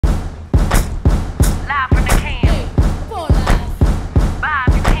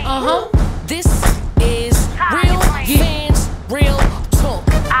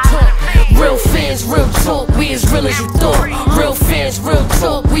as you thought. Real fans, real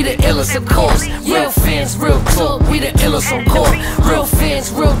talk, we the illest of course. Real fans, real talk, we the illest on court. Real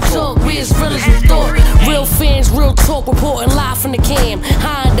fans, real talk, we as real as you thought. Real fans, real talk, reporting live from the cam.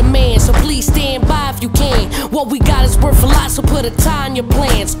 High in demand, so please stand by if you can. What we got is worth a lot, so put a tie in your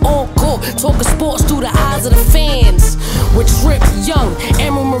plans. On court, talking sports through the eyes of the fans. With Trip Young,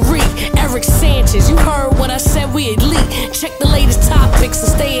 Emerald Marie, Eric Sanchez. You heard what I said, we elite. Check the latest topics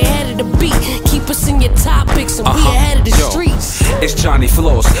and stay ahead of the beat. Keep us in your topics and we ahead of the streets. It's Johnny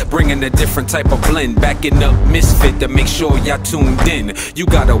Floss, bringing a different type of blend. Backing up Misfit to make sure y'all tuned in. You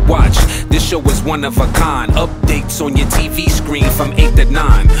gotta watch, this show is one of a kind. Updates on your TV screen from 8 to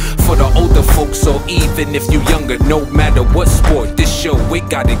 9. For the older folks, or even if you younger, no matter what sport, this show, we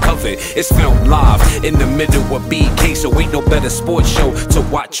got it covered. It's filmed live in the middle of BK, so ain't no better sports show to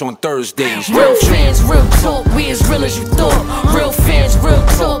watch on Thursdays. Real fans, real talk, we as real as you thought. Real fans, real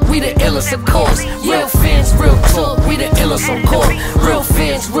talk, we the illest of course. Real fans, real talk, we the illest on court. Real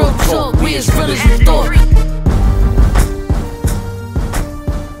fans, real talk, we as real as you thought.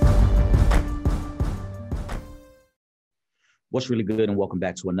 What's really good, and welcome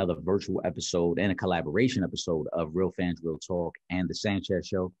back to another virtual episode and a collaboration episode of Real Fans, Real Talk and the Sanchez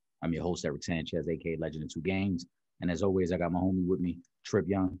Show. I'm your host, Eric Sanchez, aka Legend of Two Games. And as always, I got my homie with me, Trip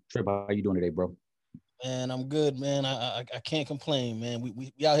Young. Trip, how you doing today, bro? Man, I'm good, man. I can't complain, man.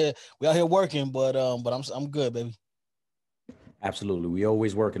 We out here working, but I'm good, baby. Absolutely. We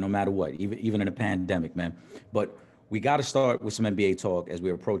always working no matter what, even in a pandemic, man. But we got to start with some NBA talk as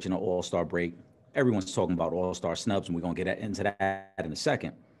we're approaching an All-Star break. Everyone's talking about All-Star snubs, and we're going to get into that in a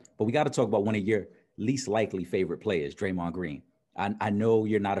second. But we got to talk about one of your least likely favorite players, Draymond Green. I know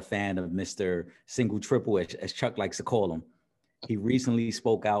you're not a fan of Mr. Single Triple, as Chuck likes to call him. He recently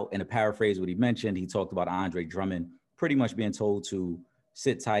spoke out in a paraphrase what he mentioned. He talked about Andre Drummond pretty much being told to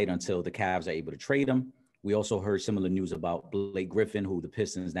sit tight until the Cavs are able to trade him. We also heard similar news about Blake Griffin, who the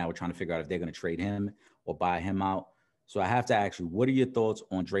Pistons now are trying to figure out if they're going to trade him or buy him out. So I have to ask you, what are your thoughts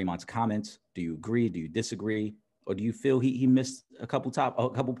on Draymond's comments? Do you agree? Do you disagree? Or do you feel he missed a couple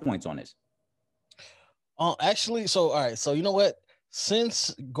points on this? Actually, all right. So you know what?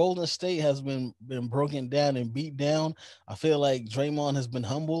 Since Golden State has been broken down and beat down, I feel like Draymond has been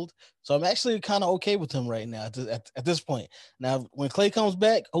humbled. So I'm actually kind of okay with him right now at this point. Now, when Klay comes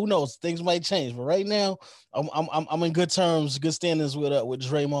back, who knows? Things might change. But right now, I'm in good terms, good standings with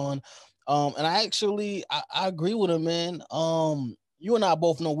Draymond. And I agree with him, man. You and I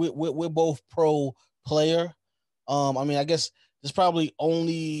both know we're both pro player. I mean, I guess there's probably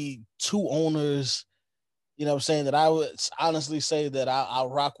only two owners, you know what I'm saying, that I would honestly say that I'll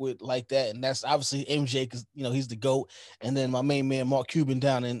rock with like that. And that's obviously MJ, because, you know, he's the GOAT. And then my main man, Mark Cuban,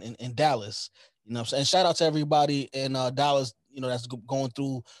 down in Dallas. You know what I'm saying? Shout out to everybody in Dallas, you know, that's going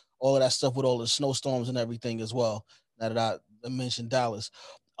through all of that stuff with all the snowstorms and everything as well. Now that I mentioned Dallas.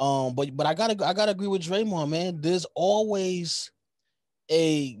 But I gotta agree with Draymond, man. There's always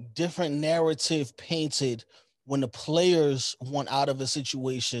a different narrative painted when the players want out of a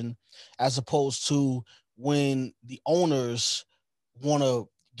situation as opposed to when the owners want to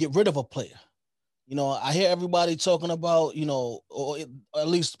get rid of a player. You know, I hear everybody talking about, you know, or at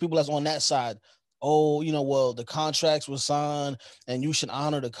least people that's on that side. Oh, you know, well, the contracts were signed and you should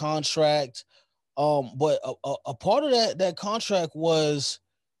honor the contract. But a part of that contract was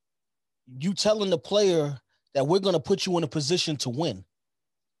you telling the player that we're going to put you in a position to win.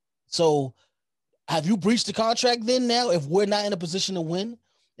 So have you breached the contract then now if we're not in a position to win?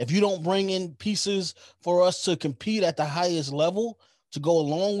 If you don't bring in pieces for us to compete at the highest level to go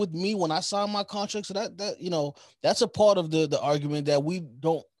along with me when I sign my contract. So that you know, that's a part of the argument that we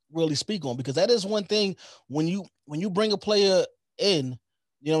don't really speak on, because that is one thing when you bring a player in,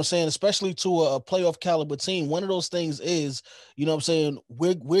 you know what I'm saying, especially to a playoff caliber team, one of those things is, you know what I'm saying,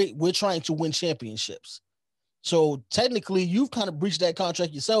 we're trying to win championships. So technically you've kind of breached that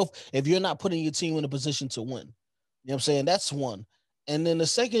contract yourself if you're not putting your team in a position to win. You know what I'm saying? That's one. And then the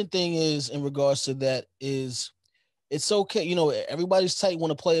second thing is, in regards to that, is it's okay. You know, everybody's tight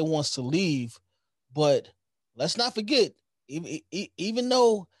when a player wants to leave, but let's not forget, even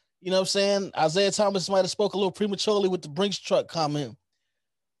though, you know what I'm saying, Isaiah Thomas might have spoke a little prematurely with the Brinks truck comment,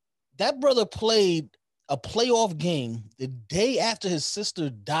 that brother played a playoff game the day after his sister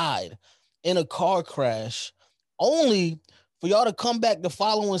died in a car crash, only for y'all to come back the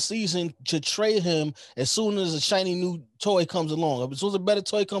following season to trade him as soon as a shiny new toy comes along. As soon as a better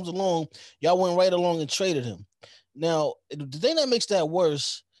toy comes along, y'all went right along and traded him. Now, the thing that makes that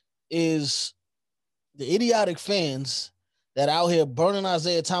worse is the idiotic fans that out here burning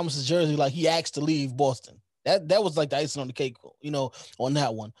Isaiah Thomas's jersey like he asked to leave Boston. That was like the icing on the cake, you know, on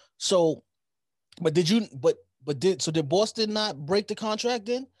that one. So, but But did Boston not break the contract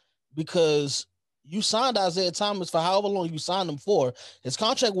then? Because you signed Isaiah Thomas for however long you signed him for. His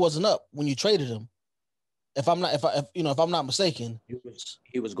contract wasn't up when you traded him. If I'm not mistaken,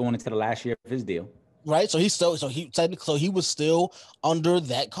 he was going into the last year of his deal, right? So he was still under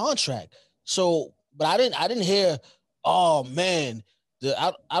that contract. So, but I didn't hear. Oh man,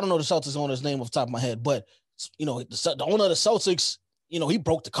 I don't know the Celtics owner's name off the top of my head, but the owner of the Celtics, he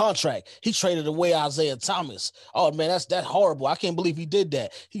broke the contract. He traded away Isaiah Thomas. Oh man, that's horrible. I can't believe he did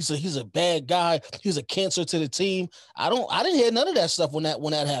that. He's a bad guy. He's a cancer to the team. I didn't hear none of that stuff when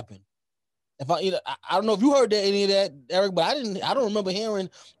that happened. I don't know if you heard any of that, Eric, but I don't remember hearing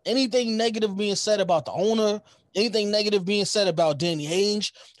anything negative being said about the owner, anything negative being said about Danny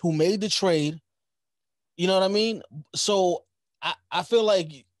Ainge, who made the trade. You know what I mean? So I feel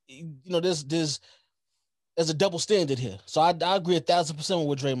like there's a double standard here. So I agree 1,000% with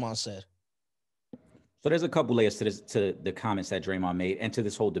what Draymond said. So there's a couple layers to the comments that Draymond made and to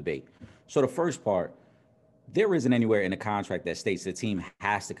this whole debate. So the first part, there isn't anywhere in the contract that states the team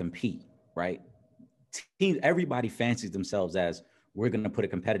has to compete, right? Everybody fancies themselves as, we're going to put a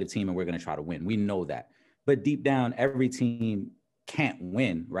competitive team and we're going to try to win. We know that. But deep down, every team can't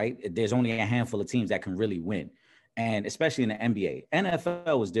win, right? There's only a handful of teams that can really win. And especially in the NBA.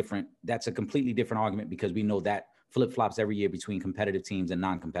 NFL is different. That's a completely different argument because we know that flip-flops every year between competitive teams and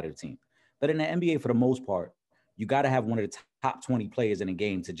non-competitive teams. But in the NBA, for the most part, you got to have one of the top 20 players in a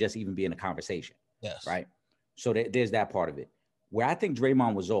game to just even be in a conversation. Yes. Right? So there's that part of it. Where I think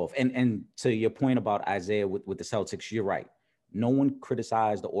Draymond was off, and to your point about Isaiah with the Celtics, you're right. No one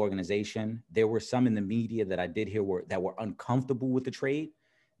criticized the organization. There were some in the media that I did hear that were uncomfortable with the trade,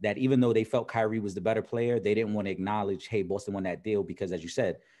 that even though they felt Kyrie was the better player, they didn't want to acknowledge, hey, Boston won that deal because, as you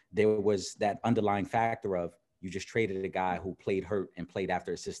said, there was that underlying factor of you just traded a guy who played hurt and played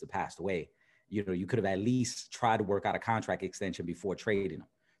after his sister passed away. You could have at least tried to work out a contract extension before trading him.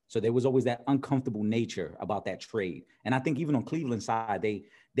 So there was always that uncomfortable nature about that trade. And I think even on Cleveland's side,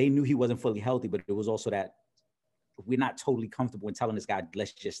 they knew he wasn't fully healthy, but it was also that we're not totally comfortable in telling this guy,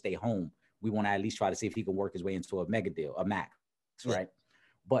 let's just stay home. We want to at least try to see if he can work his way into a mega deal, a max, right?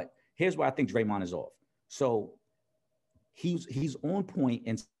 But here's where I think Draymond is off. So he's on point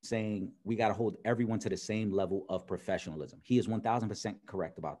in saying we got to hold everyone to the same level of professionalism. He is 1,000%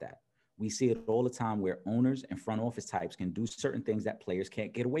 correct about that. We see it all the time where owners and front office types can do certain things that players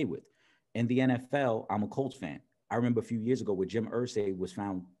can't get away with. In the NFL, I'm a Colts fan. I remember a few years ago where Jim Irsay was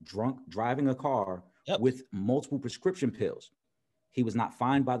found drunk driving a car with multiple prescription pills. He was not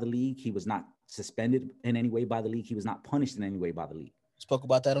fined by the league. He was not suspended in any way by the league. He was not punished in any way by the league. Spoke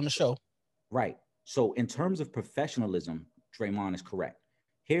about that on the show. Right. So in terms of professionalism, Draymond is correct.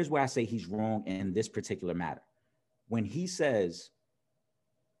 Here's where I say he's wrong in this particular matter. When he says,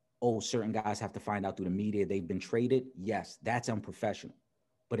 oh, certain guys have to find out through the media they've been traded, yes, that's unprofessional.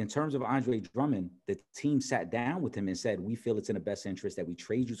 But in terms of Andre Drummond, the team sat down with him and said, we feel it's in the best interest that we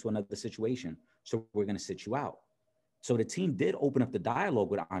trade you to another situation, so we're going to sit you out. So the team did open up the dialogue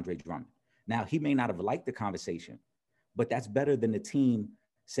with Andre Drummond. Now, he may not have liked the conversation, but that's better than the team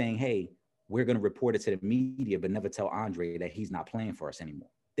saying, hey, we're going to report it to the media, but never tell Andre that he's not playing for us anymore.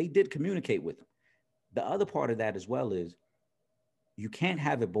 They did communicate with him. The other part of that as well is you can't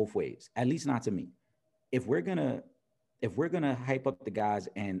have it both ways, at least not to me. If we're going to hype up the guys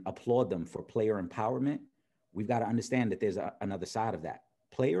and applaud them for player empowerment, we've got to understand that there's another side of that.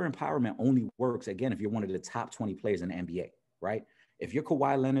 Player empowerment only works, again, if you're one of the top 20 players in the NBA, right? If you're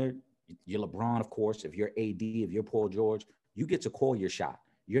Kawhi Leonard, you're LeBron, of course, if you're AD, if you're Paul George, you get to call your shot.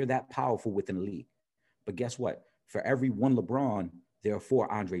 You're that powerful within the league. But guess what? For every one LeBron, there are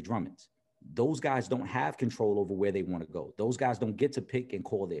 4 Andre Drummonds. Those guys don't have control over where they want to go. Those guys don't get to pick and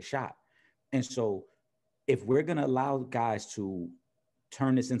call their shot. And so if we're going to allow guys to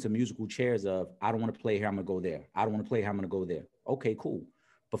turn this into musical chairs of, I don't want to play here, I'm going to go there. I don't want to play here, I'm going to go there. Okay, cool.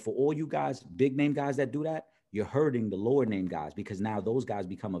 But for all you guys, big name guys that do that, you're hurting the lower name guys because now those guys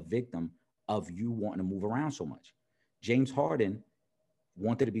become a victim of you wanting to move around so much. James Harden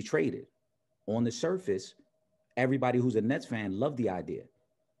wanted to be traded. On the surface, everybody who's a Nets fan loved the idea.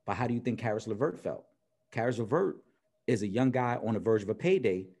 But how do you think Karis LeVert felt? Karis LeVert is a young guy on the verge of a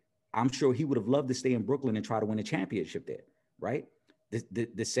payday. I'm sure he would have loved to stay in Brooklyn and try to win a championship there, right?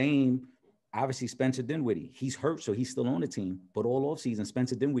 The same, obviously, Spencer Dinwiddie. He's hurt, so he's still on the team. But all offseason,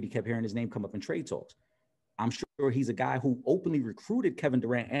 Spencer Dinwiddie kept hearing his name come up in trade talks. I'm sure he's a guy who openly recruited Kevin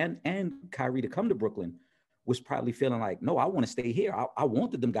Durant and Kyrie to come to Brooklyn, was probably feeling like, no, I want to stay here. I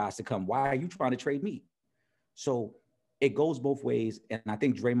wanted them guys to come. Why are you trying to trade me? So it goes both ways. And I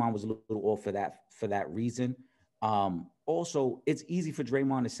think Draymond was a little off for that reason. also, it's easy for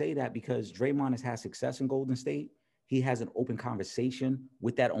Draymond to say that because Draymond has had success in Golden State. He has an open conversation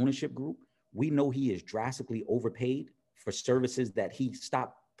with that ownership group. We know he is drastically overpaid for services that he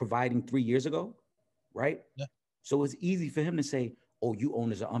stopped providing 3 years ago, right? Yeah. So it's easy for him to say, oh, you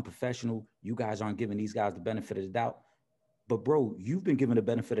owners are unprofessional. You guys aren't giving these guys the benefit of the doubt. But bro, you've been given the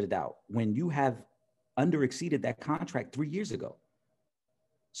benefit of the doubt when you have under exceeded that contract 3 years ago.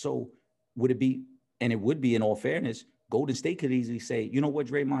 So would it be, and it would be in all fairness, Golden State could easily say, you know what,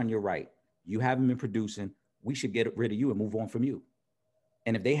 Draymond, you're right. You haven't been producing. We should get rid of you and move on from you.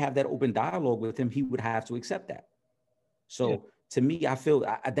 And if they have that open dialogue with him, he would have to accept that. So to me, I feel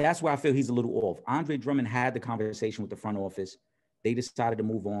that's where I feel he's a little off. Andre Drummond had the conversation with the front office. They decided to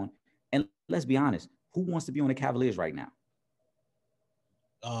move on. And let's be honest, who wants to be on the Cavaliers right now?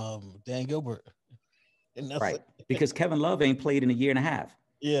 Dan Gilbert. Right. Because Kevin Love ain't played in a year and a half.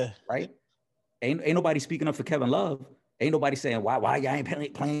 Yeah. Right. Ain't nobody speaking up for Kevin Love. Ain't nobody saying, why y'all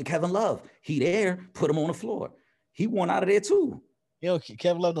ain't playing Kevin Love? He there, put him on the floor. He won out of there too. You know,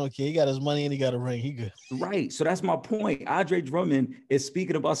 Kevin Love don't care. He got his money and he got a ring. He good. Right. So that's my point. Andre Drummond is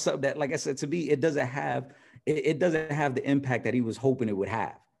speaking about something that, like I said, to me, it doesn't have the impact that he was hoping it would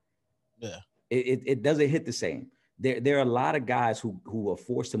have. Yeah. It doesn't hit the same. There are a lot of guys who are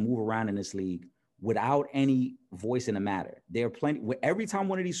forced to move around in this league without any voice in the matter. There are plenty. Every time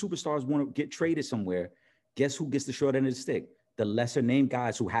one of these superstars want to get traded somewhere, guess who gets the short end of the stick? The lesser named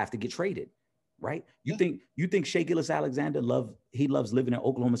guys who have to get traded, right? You think Shai Gilgeous-Alexander loves living in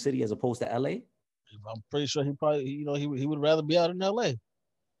Oklahoma City as opposed to LA? I'm pretty sure he probably, he would rather be out in LA.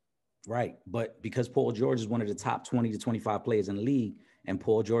 Right. But because Paul George is one of the top 20 to 25 players in the league, and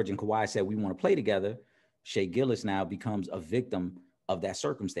Paul George and Kawhi said we want to play together, Shai Gilgeous now becomes a victim of that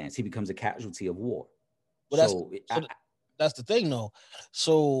circumstance. He becomes a casualty of war. Well, that's the thing, though.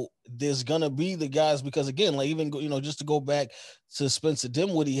 So there's gonna be the guys, because again, like even just to go back to Spencer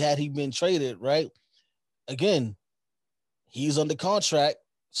Dinwiddie, had he been traded, right? Again, he's under contract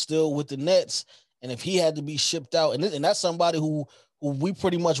still with the Nets, and if he had to be shipped out, and that's somebody who we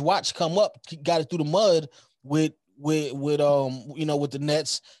pretty much watched come up, got it through the mud with the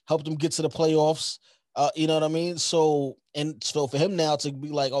Nets, helped them get to the playoffs. You know what I mean? So for him now to be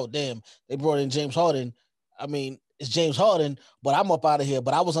like, oh damn, they brought in James Harden. I mean, it's James Harden, but I'm up out of here.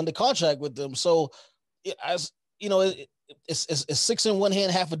 But I was under contract with them, so it's six in one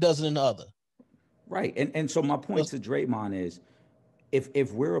hand, half a dozen in the other. Right, and so my point to Draymond is,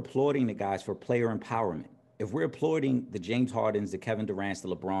 if we're applauding the guys for player empowerment, if we're applauding the James Hardens, the Kevin Durant's, the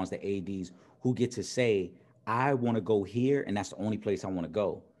LeBrons, the ADs, who get to say, I want to go here, and that's the only place I want to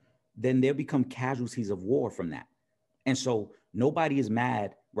go, then they'll become casualties of war from that. And so nobody is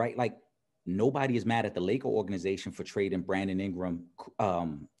mad, right? Like nobody is mad at the Laker organization for trading Brandon Ingram,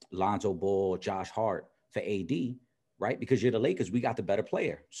 Lonzo Ball, Josh Hart for AD, right? Because you're the Lakers, we got the better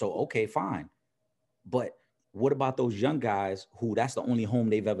player. So, okay, fine. But what about those young guys who that's the only home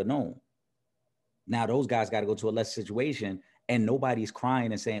they've ever known? Now those guys got to go to a less situation, and nobody's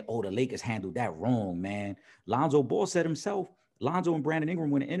crying and saying, oh, the Lakers handled that wrong, man. Lonzo Ball said himself, Lonzo and Brandon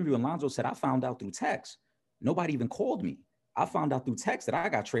Ingram went in an interview, and Lonzo said, I found out through text. Nobody even called me. I found out through text that I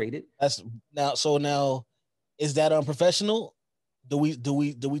got traded. Now, is that unprofessional? Do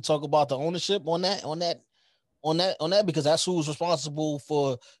we talk about the ownership on that? Because that's who's responsible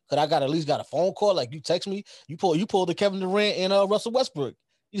for. Cause I at least got a phone call. Like you text me, you pulled the Kevin Durant and Russell Westbrook.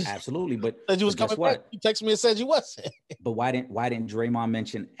 Absolutely, but said you was coming back. You text me and said you wasn't. But why didn't Draymond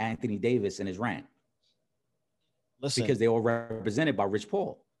mention Anthony Davis in his rant? Listen, because they all represented by Rich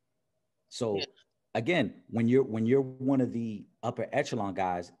Paul. So again, when you're one of the upper echelon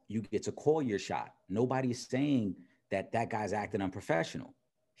guys, you get to call your shot. Nobody's saying that guy's acting unprofessional.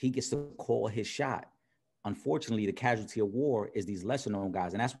 He gets to call his shot. Unfortunately, the casualty of war is these lesser known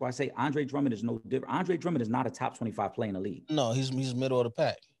guys. And that's why I say Andre Drummond is no different. Andre Drummond is not a top 25 player in the league. No, he's middle of the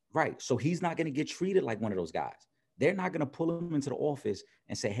pack. Right. So he's not going to get treated like one of those guys. They're not going to pull him into the office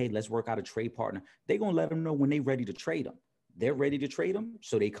and say, hey, let's work out a trade partner. They're going to let him know when they're ready to trade him. They're ready to trade him,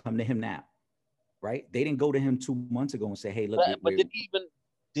 so they come to him now. Right? They didn't go to him 2 months ago and say, hey, look. But did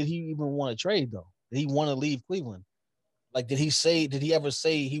he even want to trade, though? Did he want to leave Cleveland? Like, did he ever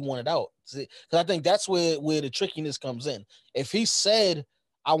say he wanted out? Because I think that's where the trickiness comes in. If he said,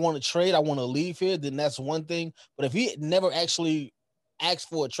 I want to trade, I want to leave here, then that's one thing. But if he never actually asked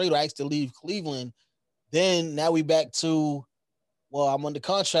for a trade or asked to leave Cleveland, then now we back to, well, I'm under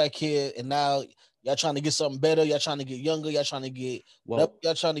contract here, and now y'all trying to get something better. Y'all trying to get younger. Y'all trying to get what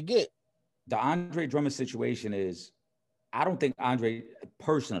y'all trying to get. The Andre Drummond situation is, I don't think Andre,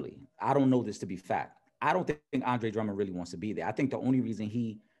 personally, I don't know this to be fact. I don't think Andre Drummond really wants to be there. I think the only reason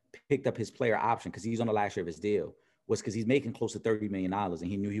he picked up his player option, because he's on the last year of his deal, was because he's making close to $30 million and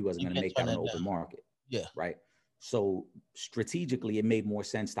he knew he wasn't going to make that on the open market. Yeah. Right. So strategically, it made more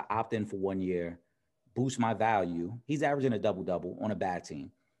sense to opt in for 1 year, boost my value. He's averaging a double-double on a bad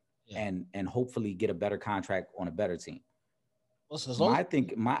team, and hopefully get a better contract on a better team.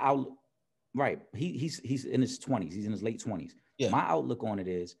 My outlook, right? He's in his 20s. He's in his late 20s. Yeah. My outlook on it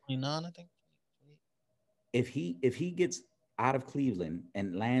is 29, I think. If he gets out of Cleveland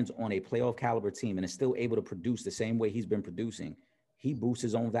and lands on a playoff caliber team and is still able to produce the same way he's been producing, he boosts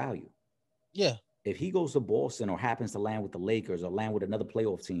his own value. Yeah. If he goes to Boston or happens to land with the Lakers or land with another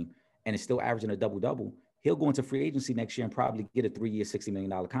playoff team and is still averaging a double-double, he'll go into free agency next year and probably get a 3-year, $60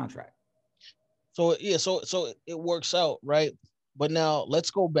 million contract. So it works out, right? But now let's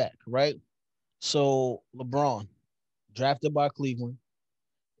go back, right? So LeBron, drafted by Cleveland,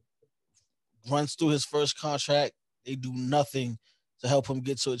 runs through his first contract. They do nothing to help him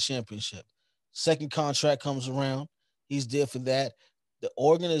get to a championship. Second contract comes around. He's there for that. The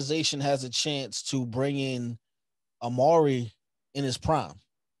organization has a chance to bring in Amari in his prime.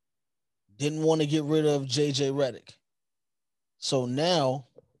 Didn't want to get rid of JJ Redick. So now,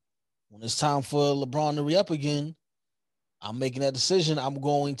 when it's time for LeBron to re-up again, I'm making that decision. I'm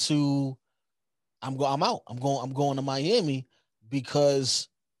out. I'm going to Miami because,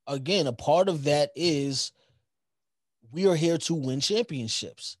 again, a part of that is we are here to win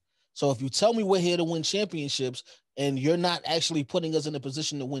championships. So if you tell me we're here to win championships and you're not actually putting us in a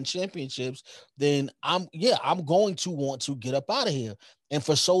position to win championships, then I'm going to want to get up out of here. And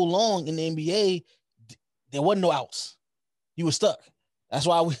for so long in the NBA, there wasn't no outs. You were stuck. That's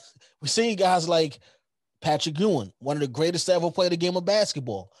why we see guys like Patrick Ewing, one of the greatest to ever play the game of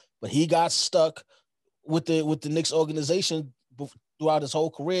basketball, but he got stuck with the Knicks organization throughout his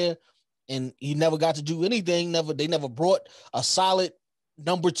whole career, and he never got to do anything. They never brought a solid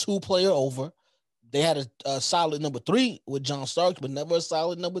number 2 player over. They had a solid number 3 with John Starks, but never a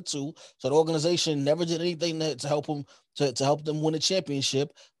solid number 2. So the organization never did anything to help him to help them win a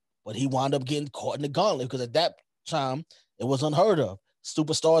championship. But he wound up getting caught in the gauntlet because at that time it was unheard of.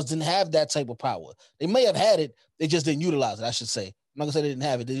 Superstars didn't have that type of power. They may have had it, they just didn't utilize it, I should say. I'm not gonna say they didn't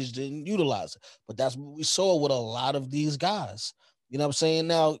have it, they just didn't utilize it. But that's what we saw with a lot of these guys. You know what I'm saying?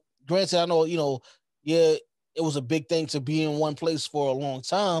 Now, granted, I know, it was a big thing to be in one place for a long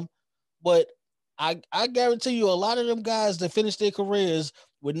time, but I guarantee you a lot of them guys that finished their careers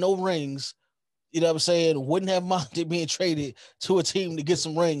with no rings, you know what I'm saying, wouldn't have minded being traded to a team to get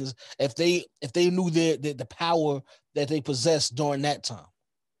some rings if they knew the power that they possessed during that time.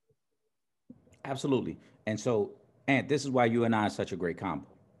 Absolutely. And so, Ant, this is why you and I are such a great combo,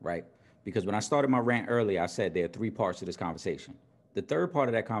 right? Because when I started my rant earlier, I said there are 3 parts to this conversation. The third part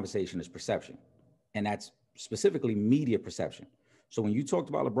of that conversation is perception, and that's specifically media perception. So when you talked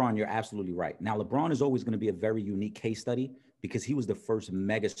about LeBron, you're absolutely right. Now, LeBron is always going to be a very unique case study because he was the first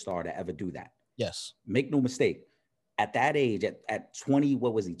megastar to ever do that. Yes. Make no mistake. At that age, at 20,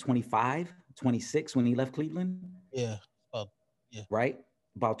 what was he, 25, 26 when he left Cleveland? Yeah. Right?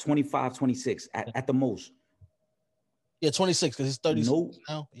 About 25, 26 at the most. Yeah, 26 because he's 36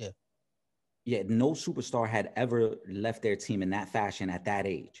 now. Yeah. Yeah, no superstar had ever left their team in that fashion at that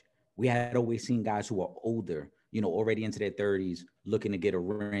age. We had always seen guys who are older, already into their 30s, looking to get a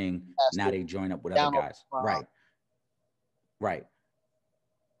ring. Now they join up with other guys. Right.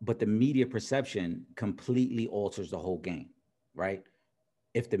 But the media perception completely alters the whole game, right?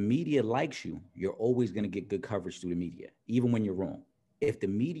 If the media likes you, you're always going to get good coverage through the media, even when you're wrong. If the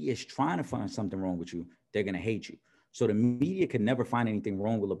media is trying to find something wrong with you, they're going to hate you. So the media can never find anything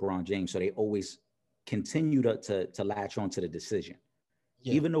wrong with LeBron James. So they always continue to latch on to the decision.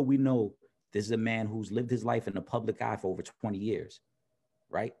 Yeah. Even though we know this is a man who's lived his life in the public eye for over 20 years,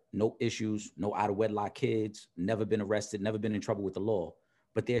 right? No issues, no out of wedlock kids, never been arrested, never been in trouble with the law.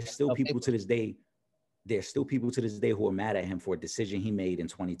 But there's still people to this day. There's still people to this day who are mad at him for a decision he made in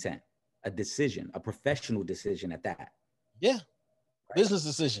 2010. A professional decision at that. Yeah. Right. Business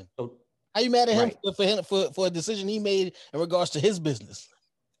decision. So, how you mad at him for a decision he made in regards to his business?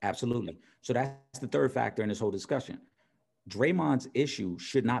 Absolutely. So that's the third factor in this whole discussion. Draymond's issue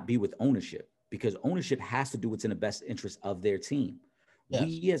should not be with ownership because ownership has to do what's in the best interest of their team.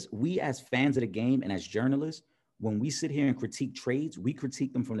 Yes. We as fans of the game and as journalists, when we sit here and critique trades, we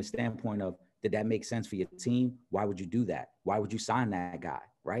critique them from the standpoint of, did that make sense for your team? Why would you do that? Why would you sign that guy,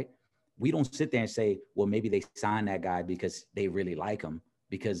 right? We don't sit there and say, well, maybe they signed that guy because they really like him,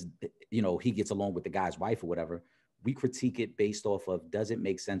 because, he gets along with the guy's wife or whatever. We critique it based off of, does it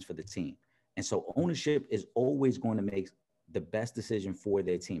make sense for the team? And so ownership is always going to make the best decision for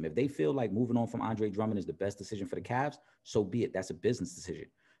their team. If they feel like moving on from Andre Drummond is the best decision for the Cavs, so be it. That's a business decision.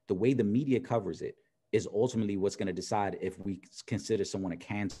 The way the media covers it is ultimately what's going to decide if we consider someone a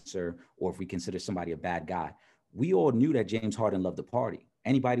cancer or if we consider somebody a bad guy. We all knew that James Harden loved the party.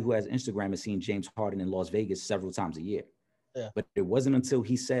 Anybody who has Instagram has seen James Harden in Las Vegas several times a year. Yeah. But it wasn't until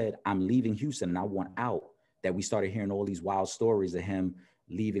he said, I'm leaving Houston and I want out, that we started hearing all these wild stories of him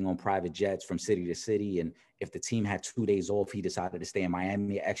leaving on private jets from city to city. And if the team had 2 days off, he decided to stay in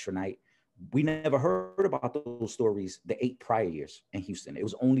Miami an extra night. We never heard about those stories the 8 prior years in Houston. It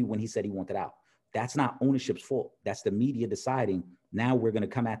was only when he said he wanted out. That's not ownership's fault. That's the media deciding, now we're going to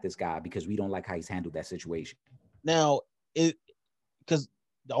come at this guy because we don't like how he's handled that situation. Now, because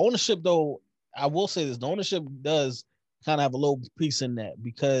the ownership, though, I will say this, the ownership does kind of have a little piece in that,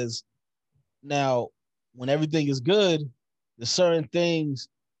 because now when everything is good, there's certain things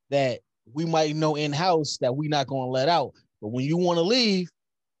that we might know in-house that we're not going to let out. But when you want to leave,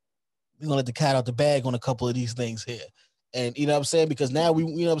 we're going to let the cat out the bag on a couple of these things here. And you know what I'm saying? Because now we,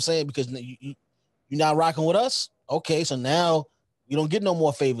 you know what I'm saying? Because you're not rocking with us. Okay, so now you don't get no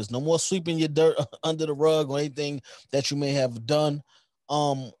more favors, no more sweeping your dirt under the rug or anything that you may have done.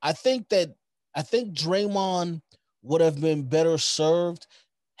 I think Draymond would have been better served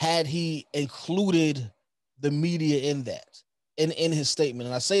had he included the media in that, in his statement.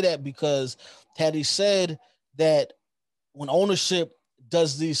 And I say that because had he said that when ownership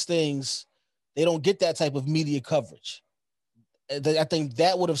does these things, they don't get that type of media coverage, I think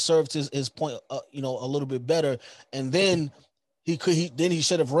that would have served his point, a little bit better. And then he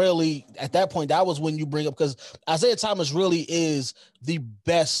should have really, at that point, that was when you bring up, because Isaiah Thomas really is the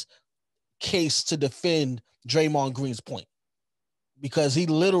best case to defend Draymond Green's point, because he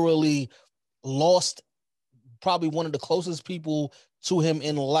literally lost probably one of the closest people to him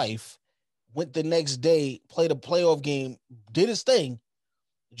in life, went the next day, played a playoff game, did his thing,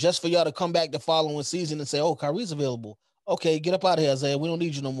 just for y'all to come back the following season and say, oh, Kyrie's available. Okay, get up out of here, Isaiah. We don't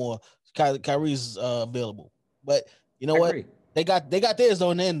need you no more. Kyrie's available. But you know what? They got theirs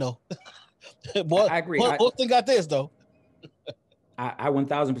though in the end though. Boy, I agree. Boston got theirs though. I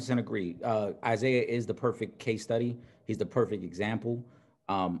 1000% agree. Isaiah is the perfect case study. He's the perfect example.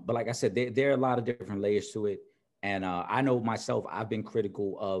 But like I said, there are a lot of different layers to it. And I know myself, I've been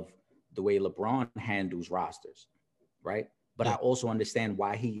critical of the way LeBron handles rosters, right? But I also understand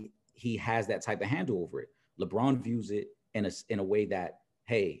why he has that type of handle over it. LeBron views it in a way that,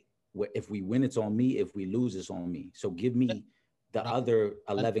 hey, if we win, it's on me. If we lose, it's on me. So give me the other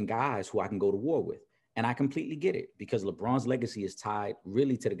 11 guys who I can go to war with. And I completely get it, because LeBron's legacy is tied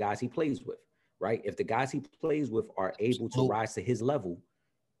really to the guys he plays with, right? If the guys he plays with are able to rise to his level,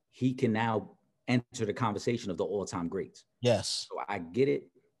 he can now enter the conversation of the all-time greats. Yes. So I get it.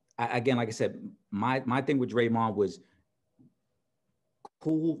 Again, like I said, my thing with Draymond was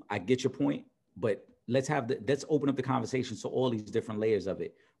cool. I get your point, but let's open up the conversation to all these different layers of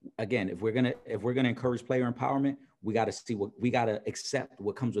it. Again, if we're gonna encourage player empowerment, we got to accept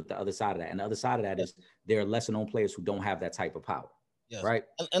what comes with the other side of that. And the other side of that is there are lesser known players who don't have that type of power. Yes. Right.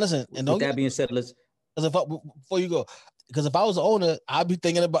 And listen, and with that being said, before you go, because if I was the owner, I'd be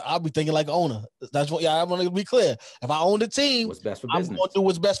thinking like an owner. That's what, I want to be clear. If I own the team, what's best for I'm business. going to do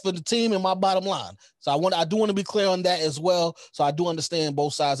what's best for the team and my bottom line. So I do want to be clear on that as well. So I do understand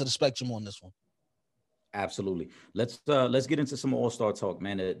both sides of the spectrum on this one. Absolutely. Let's get into some all-star talk,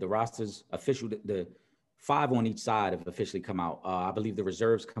 man. The rosters official, the 5 on each side have officially come out. I believe the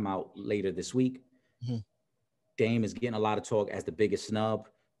reserves come out later this week. Mm-hmm. Dame is getting a lot of talk as the biggest snub.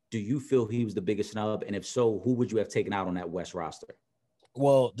 Do you feel he was the biggest snub? And if so, who would you have taken out on that West roster?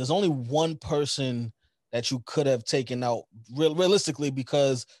 Well, there's only one person that you could have taken out realistically,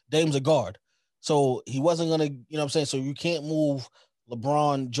 because Dame's a guard. So he wasn't going to, you know what I'm saying? So you can't move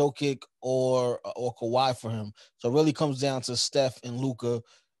LeBron, Jokic, or Kawhi for him. So it really comes down to Steph and Luka.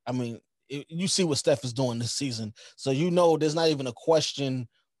 I mean, you see what Steph is doing this season. So there's not even a question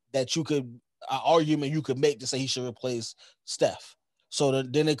that you could, an argument you could make to say he should replace Steph. So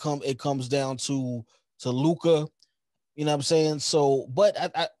then it comes down to Luka, you know what I'm saying? So, but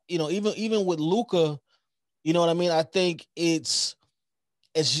I even with Luka, you know what I mean? I think it's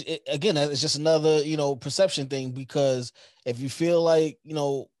just another, perception thing, because if you feel like,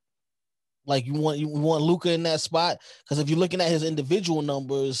 like you want Luka in that spot, because if you're looking at his individual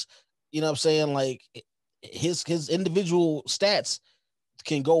numbers, you know what I'm saying? Like his individual stats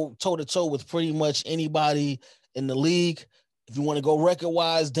can go toe to toe with pretty much anybody in the league. If you want to go record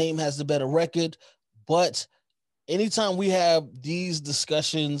wise, Dame has the better record. But anytime we have these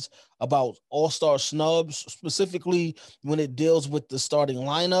discussions about all-star snubs, specifically when it deals with the starting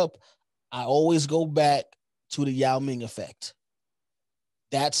lineup, I always go back to the Yao Ming effect.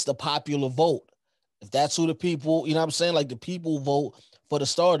 That's the popular vote. If that's who the people, you know what I'm saying? Like the people vote for the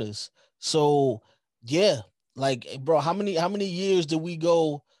starters. So Yeah, like bro, how many years did we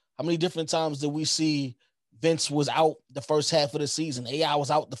go? How many different times did we see Vince was out the first half of the season? AI was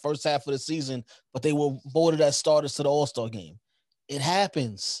out the first half of the season, but they were voted as starters to the All-Star game. It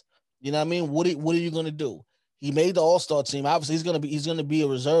happens. You know what I mean? What are you gonna do? He made the All-Star team. Obviously, he's gonna be a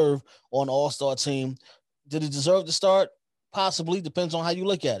reserve on the All-Star team. Did he deserve to start? Possibly. Depends on how you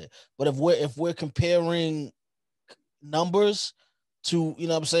look at it. But if we're comparing numbers to, you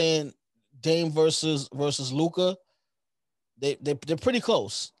know what I'm saying, Dame versus Luca, they're pretty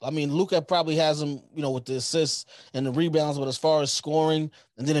close. I mean, Luca probably has him, with the assists and the rebounds, but as far as scoring,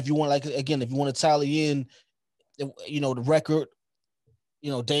 and then if you want, like, again, if you want to tally in, the record,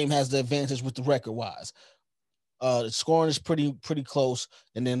 Dame has the advantage with the record wise. The scoring is pretty close,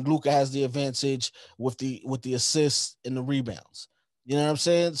 and then Luca has the advantage with the assists and the rebounds. You know what I'm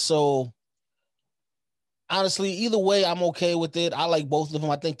saying? So honestly, either way, I'm okay with it. I like both of them.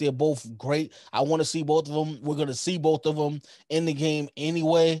 I think they're both great. I want to see both of them. We're gonna see both of them in the game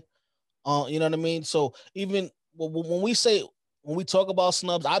anyway. You know what I mean? So even when we talk about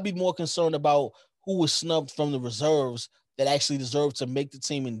snubs, I'd be more concerned about who was snubbed from the reserves that actually deserved to make the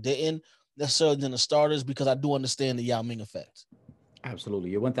team and didn't necessarily than the starters, because I do understand the Yao Ming effect. Absolutely,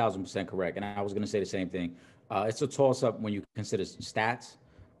 you're 1,000% correct, and I was going to say the same thing. It's a toss up when you consider stats.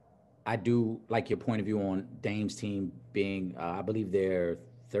 I do like your point of view on Dame's team being, I believe they're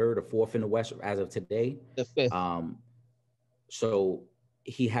third or fourth in the West as of today. The fifth. So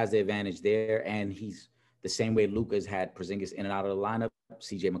he has the advantage there, and he's the same way Luka's had Porzingis in and out of the lineup.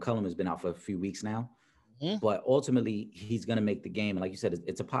 CJ McCollum has been out for a few weeks now, but ultimately he's going to make the game. And like you said,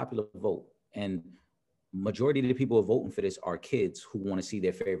 it's a popular vote, and majority of the people who are voting for this are kids who want to see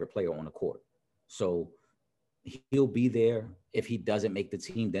their favorite player on the court. So he'll be there. If he doesn't make the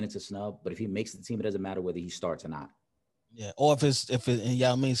team, then it's a snub. But if he makes the team, it doesn't matter whether he starts or not. Yeah, or if in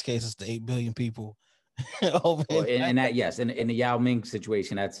Yao Ming's case, it's the 8 billion people. Or in that, yes, in the Yao Ming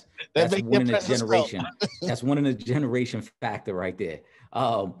situation, that's That one in a generation. That's one in a generation factor right there.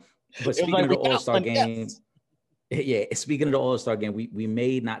 But speaking of the All-Star game, yeah, speaking of the All-Star game, we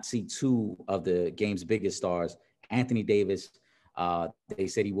may not see two of the game's biggest stars. Anthony Davis, they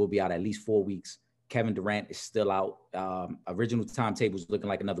said he will be out at least 4 weeks. Kevin Durant is still out. Original timetable is looking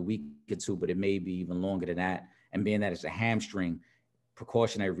like another week or two, but it may be even longer than that. And being that it's a hamstring,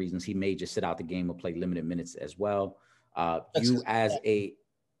 precautionary reasons, he may just sit out the game or play limited minutes as well. But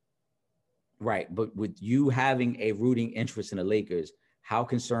with you having a rooting interest in the Lakers, how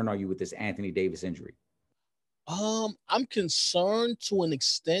concerned are you with this Anthony Davis injury? I'm concerned to an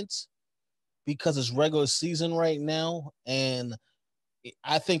extent because it's regular season right now, and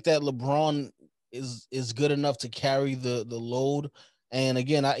I think that LeBron is good enough to carry the load. And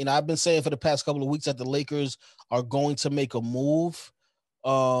again, I've been saying for the past couple of weeks that the Lakers are going to make a move.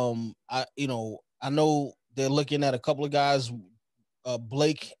 I know they're looking at a couple of guys,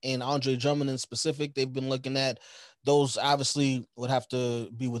 Blake and Andre Drummond in specific. They've been looking at those. Obviously, would have to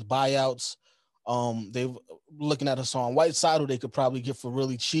be with buyouts. They're looking at Hassan Whiteside, who they could probably get for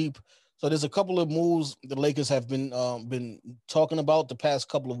really cheap. So there's a couple of moves the Lakers have been talking about the past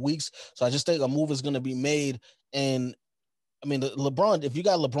couple of weeks. So I just think a move is going to be made. And I mean, LeBron, if you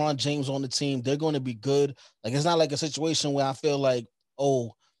got LeBron James on the team, they're going to be good. Like, it's not like a situation where I feel like,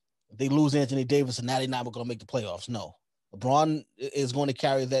 oh, they lose Anthony Davis and now they're not going to make the playoffs. No, LeBron is going to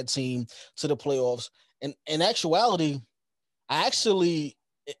carry that team to the playoffs. And in actuality, obviously,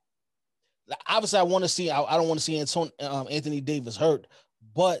 I want to see. I don't want to see Anthony Davis hurt,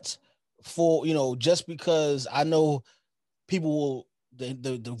 but for just because I know people will,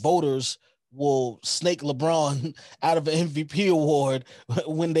 the voters will snake LeBron out of an MVP award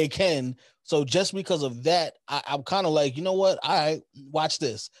when they can. So just because of that, I'm kind of like, you know what? All right, watch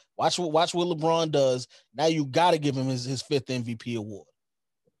this. Watch what LeBron does. Now you got to give him his fifth MVP award.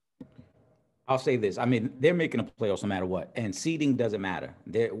 I'll say this. I mean, they're making the playoffs no matter what, and seeding doesn't matter.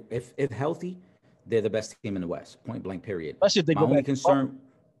 They're if healthy, they're the best team in the West. Point blank. Period. Especially if they My go only back concern.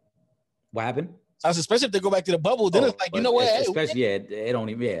 What happened? Especially if they go back to the bubble, then it's like, you know what? Especially, it don't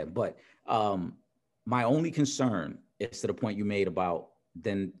even, yeah. But my only concern is to the point you made about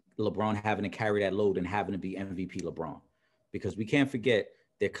then LeBron having to carry that load and having to be MVP LeBron. Because we can't forget,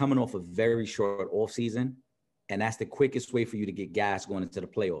 they're coming off a very short offseason, and that's the quickest way for you to get gas going into the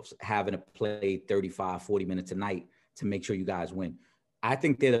playoffs, having to play 35, 40 minutes a night to make sure you guys win. I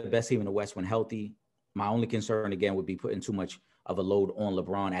think they're the best team in the West when healthy. My only concern, again, would be putting too much of a load on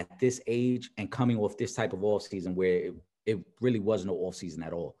LeBron at this age and coming off this type of offseason where it really was no offseason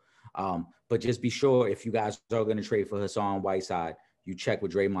at all. But just be sure if you guys are going to trade for Hassan Whiteside, you check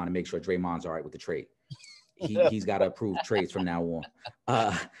with Draymond and make sure Draymond's all right with the trade. He's got to approve trades from now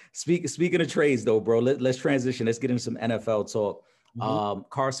on. Speaking of trades, though, bro, let's transition. Let's get into some NFL talk.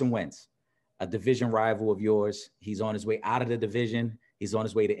 Carson Wentz, a division rival of yours. He's on his way out of the division. He's on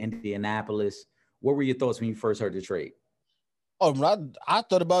his way to Indianapolis. What were your thoughts when you first heard the trade? Oh, I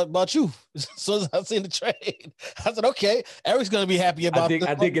thought about you as soon as I seen the trade. I said, okay, Eric's gonna be happy about this.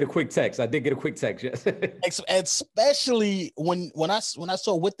 I did get a quick text. Yes. Especially when I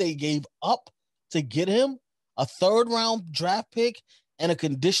saw what they gave up to get him, a 3rd round draft pick and a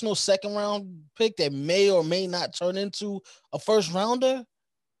conditional 2nd round pick that may or may not turn into a 1st rounder.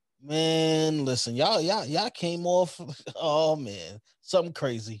 Man, listen, y'all came off. Oh man, something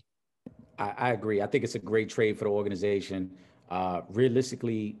crazy. I agree. I think it's a great trade for the organization.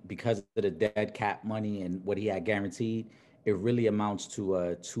 Realistically, because of the dead cap money and what he had guaranteed, it really amounts to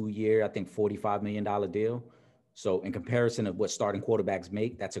a 2-year, I think $45 million deal. So in comparison of what starting quarterbacks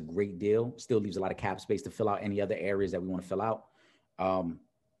make, that's a great deal. Still leaves a lot of cap space to fill out any other areas that we want to fill out.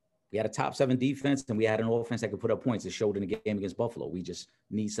 We had a top 7 defense and we had an offense that could put up points. It showed in the game against Buffalo. We just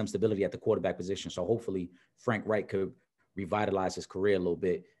need some stability at the quarterback position. So hopefully Frank Reich could revitalize his career a little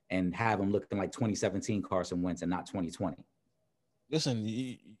bit and have him looking like 2017 Carson Wentz and not 2020. Listen,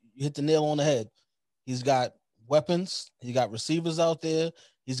 you hit the nail on the head. He's got weapons. He got receivers out there.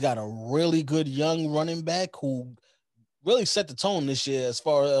 He's got a really good young running back who really set the tone this year as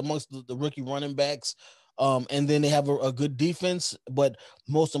far amongst the rookie running backs. And then they have a good defense. But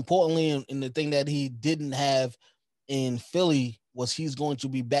most importantly, and the thing that he didn't have in Philly was he's going to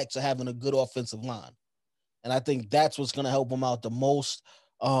be back to having a good offensive line. And I think that's what's going to help him out the most.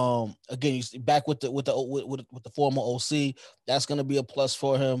 Again, you back with the former OC, that's going to be a plus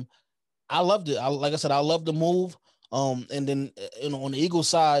for him. I loved it. Like I said, I love the move. And then on the Eagles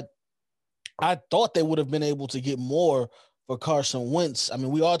side, I thought they would have been able to get more for Carson Wentz. I mean,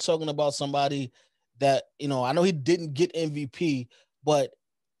 we are talking about somebody that I know he didn't get MVP, but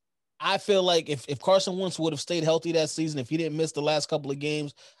I feel like if Carson Wentz would have stayed healthy that season, if he didn't miss the last couple of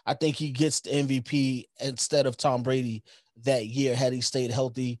games, I think he gets the MVP instead of Tom Brady that year had he stayed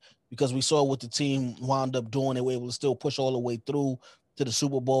healthy, because we saw what the team wound up doing. They were able to still push all the way through to the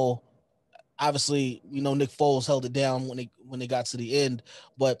Super Bowl. Obviously, Nick Foles held it down when they got to the end,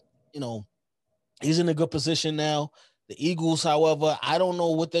 but he's in a good position now. The Eagles, however, I don't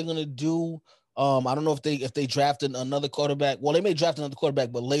know what they're gonna do. I don't know if they drafted another quarterback. Well, they may draft another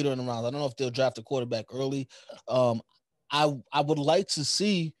quarterback, but later in the round. I don't know if they'll draft a quarterback early. I would like to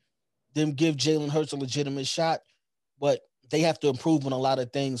see them give Jalen Hurts a legitimate shot, but they have to improve on a lot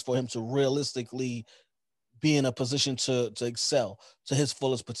of things for him to realistically be in a position to excel to his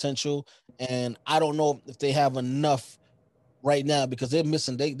fullest potential. And I don't know if they have enough right now because they're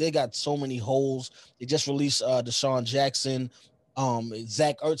missing. They got so many holes. They just released Deshaun Jackson.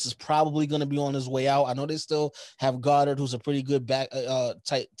 Zach Ertz is probably going to be on his way out. I know they still have Goddard, who's a pretty good back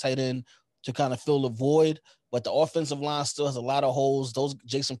tight end to kind of fill the void, but the offensive line still has a lot of holes.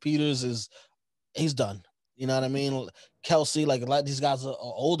 Jason Peters he's done. You know what I mean? Kelsey, like a lot of these guys are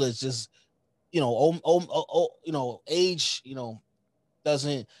older. It's just age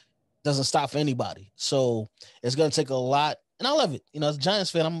doesn't stop for anybody. So it's going to take a lot, and I love it. As a Giants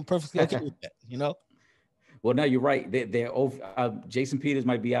fan, I'm perfectly okay with that. Well, no, you're right. They're Jason Peters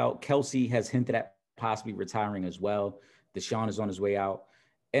might be out. Kelsey has hinted at possibly retiring as well. Deshaun is on his way out.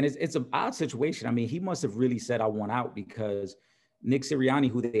 And it's an odd situation. I mean, he must have really said, I want out, because Nick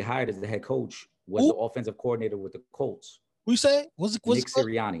Sirianni, who they hired as the head coach, was the offensive coordinator with the Colts. Who you say? Nick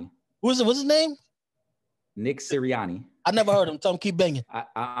Sirianni. What's his name? Nick Sirianni. I never heard him. Tell him keep banging.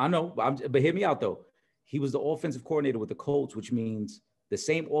 I know, but hear me out, though. He was the offensive coordinator with the Colts, which means the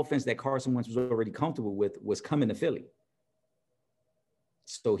same offense that Carson Wentz was already comfortable with was coming to Philly.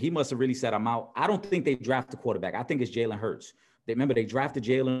 So he must have really said, I'm out. I don't think they draft a quarterback. I think it's Jalen Hurts. Remember, they drafted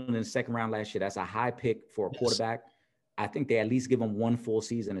Jalen in the 2nd round last year. That's a high pick for a quarterback. I think they at least give him one full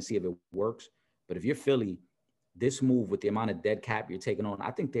season to see if it works. But if you're Philly, this move with the amount of dead cap you're taking on,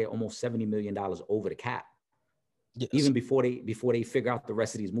 I think they're almost $70 million over the cap. Yes. Even before they figure out the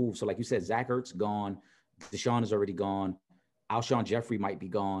rest of these moves. So like you said, Zach Ertz gone. Deshaun is already gone. Alshon Jeffrey might be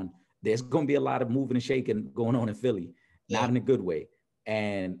gone. There's going to be a lot of moving and shaking going on in Philly, not in a good way.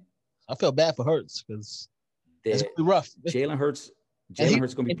 And I feel bad for Hurts because it's going to be rough. Jalen Hurts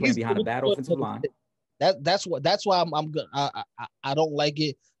is going to be playing behind a bad offensive line. That's why I'm good. I don't like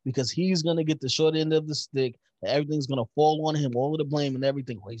it, because he's going to get the short end of the stick. Everything's going to fall on him, all of the blame and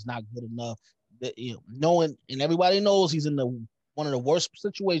everything. Well, he's not good enough. Knowing, and everybody knows he's in one of the worst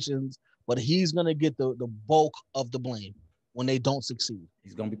situations, but he's going to get the bulk of the blame when they don't succeed.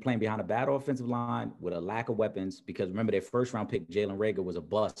 He's going to be playing behind a bad offensive line with a lack of weapons, because remember, their 1st round pick, Jalen Reagor, was a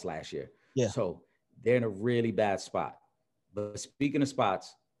bust last year. Yeah. So they're in a really bad spot. But speaking of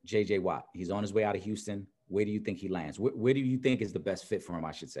spots, J.J. Watt, he's on his way out of Houston. Where do you think he lands? Where do you think is the best fit for him,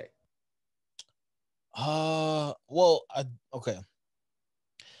 I should say? Okay.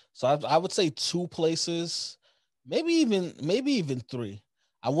 So I would say two places, maybe even three.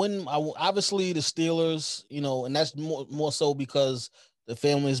 Obviously the Steelers, and that's more so because the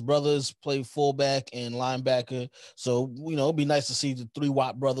family's brothers play fullback and linebacker. So, it'd be nice to see the three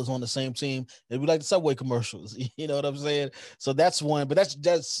Watt brothers on the same team. It'd be like the Subway commercials. You know what I'm saying? So that's one, but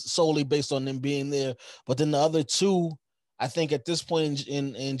that's solely based on them being there. But then the other two, I think at this point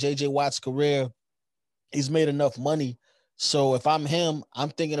in JJ Watt's career, he's made enough money. So if I'm him, I'm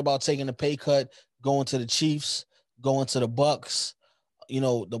thinking about taking a pay cut, going to the Chiefs, going to the Bucks.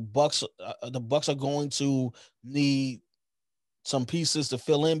 The Bucks are going to need some pieces to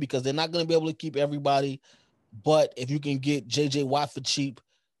fill in because they're not going to be able to keep everybody. But if you can get JJ Watt for cheap,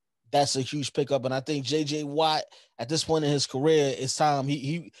 that's a huge pickup. And I think JJ Watt at this point in his career, it's time.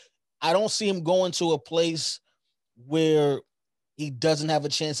 I don't see him going to a place where he doesn't have a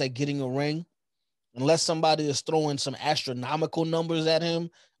chance at getting a ring unless somebody is throwing some astronomical numbers at him,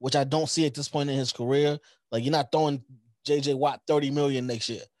 which I don't see at this point in his career. Like, you're not throwing JJ Watt $30 million next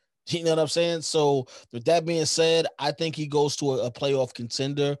year. You know what I'm saying? So with that being said, I think he goes to a playoff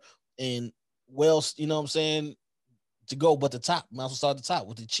contender and you know what I'm saying, to go, but the top, might as well start at the top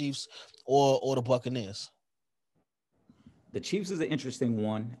with the Chiefs or the Buccaneers. The Chiefs is an interesting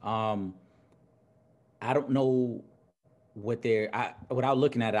one. I don't know without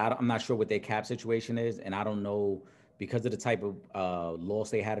looking at it, I'm not sure what their cap situation is, and I don't know because of the type of loss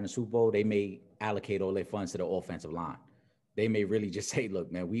they had in the Super Bowl, they may allocate all their funds to the offensive line. They may really just say,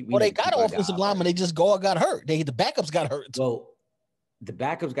 "Look, man, we." Well, they got an offensive lineman. They just got hurt. The backups got hurt. Well, the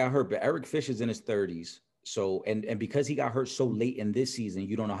backups got hurt, but Eric Fisher's in his 30s. So and because he got hurt so late in this season,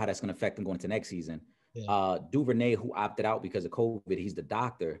 you don't know how that's going to affect him going to next season. Yeah. Duvernay, who opted out because of COVID, he's the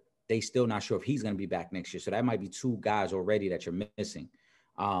doctor. They still not sure if he's going to be back next year. So that might be two guys already that you're missing.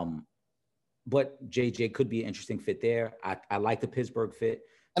 But JJ could be an interesting fit there. I like the Pittsburgh fit.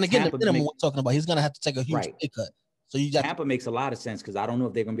 And again, the minimum we're talking about, he's going to have to take a huge pay cut. So Tampa makes a lot of sense because I don't know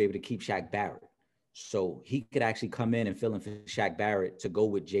if they're going to be able to keep Shaq Barrett. So he could actually come in and fill in for Shaq Barrett to go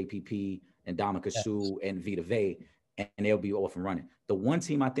with JPP and Dominic Sue and Vita Vey, and they'll be off and running. The one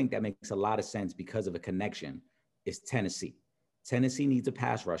team I think that makes a lot of sense because of a connection is Tennessee. Tennessee needs a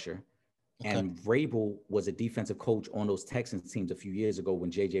pass rusher. Okay. And Vrabel was a defensive coach on those Texans teams a few years ago when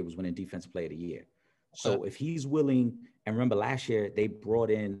JJ was winning Defensive Player of the Year. Okay. So if he's willing, and remember last year they brought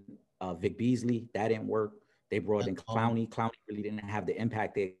in Vic Beasley, that didn't work. They brought in Clowney. Clowney really didn't have the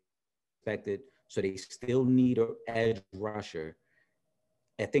impact they expected. So they still need an edge rusher.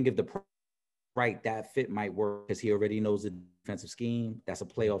 I think if that fit might work because he already knows the defensive scheme. That's a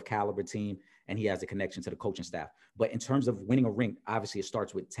playoff caliber team, and he has a connection to the coaching staff. But in terms of winning a ring, obviously it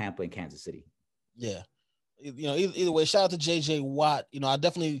starts with Tampa and Kansas City. Yeah. Either way, shout out to JJ Watt. I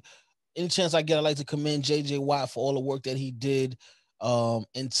definitely, any chance I get, I'd like to commend JJ Watt for all the work that he did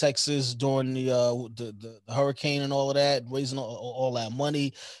in Texas during the hurricane and all of that, raising all that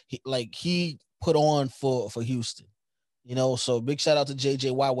money. He put on for Houston. So big shout out to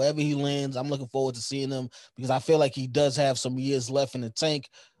JJ Watt. Wherever he lands, I'm looking forward to seeing him because I feel like he does have some years left in the tank,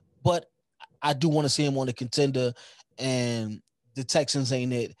 but I do want to see him on the contender, and the Texans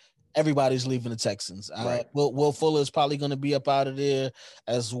ain't it. Everybody's leaving the Texans. Right. Will Fuller is probably going to be up out of there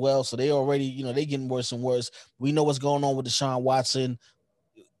as well. So they already, they getting worse and worse. We know what's going on with Deshaun Watson.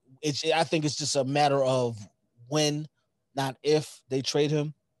 I think it's just a matter of when, not if they trade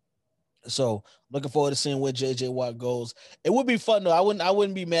him. So looking forward to seeing where JJ Watt goes. It would be fun though. I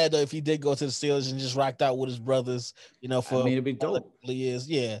wouldn't be mad though if he did go to the Steelers and just rocked out with his brothers. It'd be dope. Years,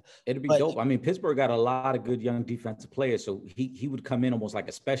 yeah, it'd be dope. Pittsburgh got a lot of good young defensive players, so he would come in almost like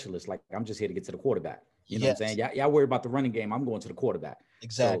a specialist. Like, I'm just here to get to the quarterback. You know what I'm saying? Y'all worry about the running game. I'm going to the quarterback.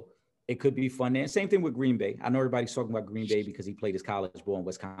 Exactly. So it could be fun there. Same thing with Green Bay. I know everybody's talking about Green Bay because he played his college ball in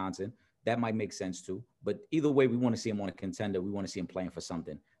Wisconsin. That might make sense too. But either way, we want to see him on a contender. We want to see him playing for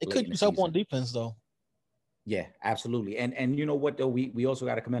something. It could use help on defense though. Yeah, absolutely. And you know what though? We also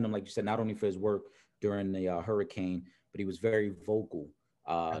got to commend him, like you said, not only for his work during the hurricane, but he was very vocal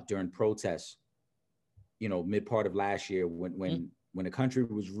during protests. Mid part of last year when the country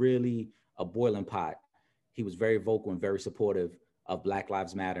was really a boiling pot, he was very vocal and very supportive of Black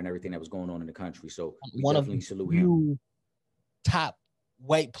Lives Matter and everything that was going on in the country. So we definitely salute him. Top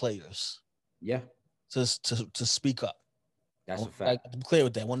white players, to speak up. That's a fact. I'm clear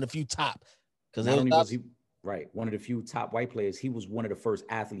with that. One of the few top, because not only was he one of the few top white players, he was one of the first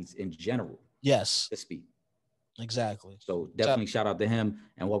athletes in general. Yes, to speak. Exactly. So definitely shout out to him.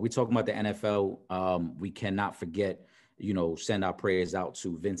 And while we're talking about the NFL, we cannot forget, send our prayers out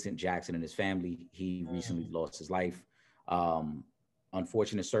to Vincent Jackson and his family. He recently lost his life. Um,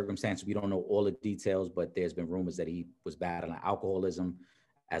 Unfortunate circumstances. We don't know all the details, but there's been rumors that he was battling alcoholism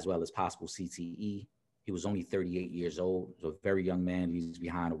as well as possible CTE. He was only 38 years old, so a very young man. He's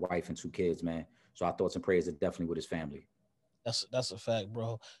behind a wife and 2 kids, man. So our thoughts and prayers are definitely with his family. That's a fact,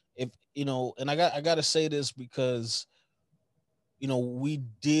 bro. If and I gotta say this because we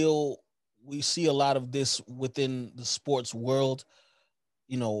see a lot of this within the sports world.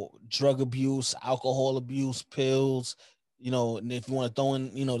 Drug abuse, alcohol abuse, pills. And if you want to throw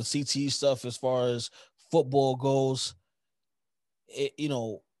in the CTE stuff as far as football goes, it,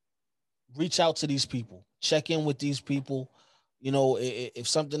 reach out to these people, check in with these people. If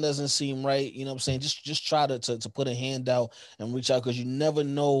something doesn't seem right, what I'm saying, just try to put a hand out and reach out, because you never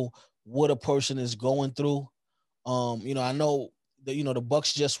know what a person is going through. I know that the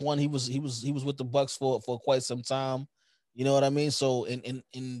Bucks just won. He was with the Bucks for quite some time. You know what I mean? So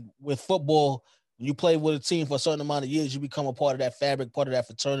in with football, when you play with a team for a certain amount of years, you become a part of that fabric, part of that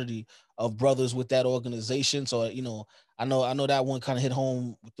fraternity of brothers with that organization. So I know that one kind of hit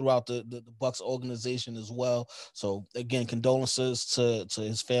home throughout the Bucks organization as well. So again, condolences to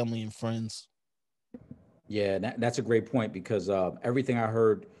his family and friends. Yeah, that's a great point because everything I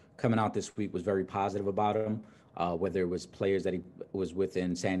heard coming out this week was very positive about him. Whether it was players that he was with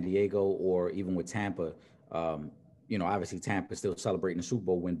in San Diego or even with Tampa. Obviously Tampa is still celebrating the Super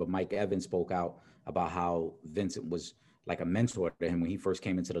Bowl win, but Mike Evans spoke out about how Vincent was like a mentor to him when he first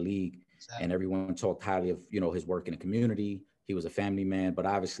came into the league, and everyone talked highly of his work in the community. He was a family man, but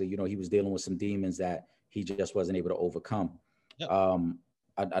obviously he was dealing with some demons that he just wasn't able to overcome. Yep.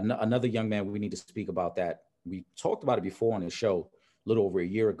 Another young man we need to speak about that we talked about it before on the show a little over a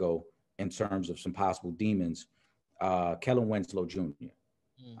year ago in terms of some possible demons. Kellen Winslow Jr.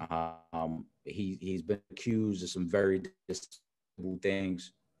 He's been accused of some very despicable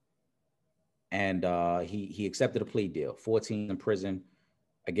things, and he accepted a plea deal, 14 in prison.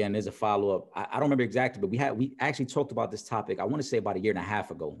 Again, there's a follow up. I don't remember exactly, but we actually talked about this topic. I want to say about a year and a half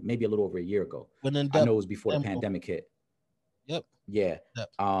ago, maybe a little over a year ago. I know it was before the pandemic hit. Yep. Yeah. Yep.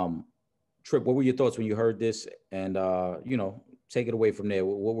 Trip, what were your thoughts when you heard this? And take it away from there.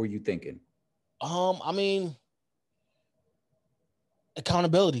 What were you thinking? I mean,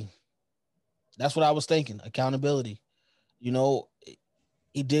 accountability. That's what I was thinking. Accountability. He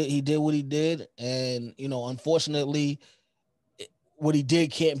did what he did, and unfortunately, what he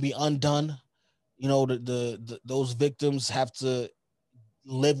did can't be undone. Those victims have to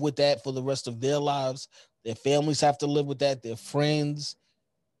live with that for the rest of their lives. Their families have to live with that. Their friends,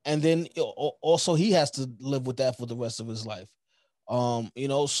 and then also he has to live with that for the rest of his life.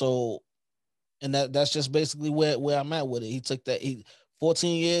 So, and that's just basically where I'm at with it. He took that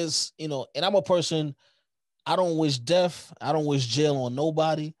 14 years, and I'm a person, I don't wish death, I don't wish jail on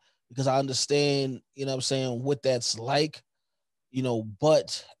nobody, because I understand, what I'm saying, what that's like,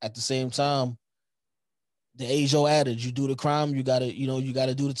 but at the same time, the age old adage, you do the crime, you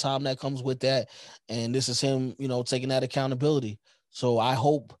gotta do the time that comes with that. And this is him, taking that accountability. So I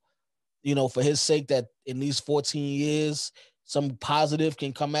hope, for his sake, that in these 14 years, some positive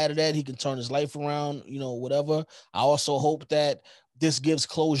can come out of that. He can turn his life around, whatever. I also hope that this gives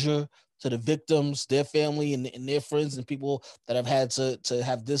closure to the victims, their family, and their friends and people that have had to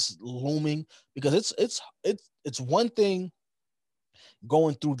have this looming, because it's one thing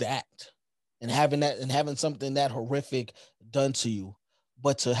going through that and having something that horrific done to you,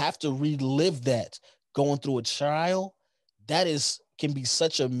 but to have to relive that going through a trial, that can be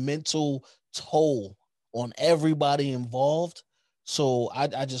such a mental toll on everybody involved. So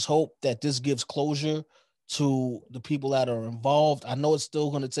I just hope that this gives closure to the people that are involved. I know it's still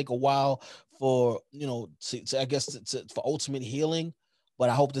going to take a while for I guess for ultimate healing, but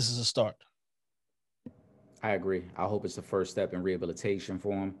I hope this is a start. I agree. I hope it's the first step in rehabilitation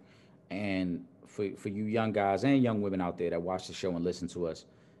for him. And for you young guys and young women out there that watch the show and listen to us,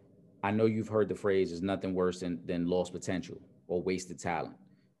 I know you've heard the phrase, "There's nothing worse than lost potential or wasted talent."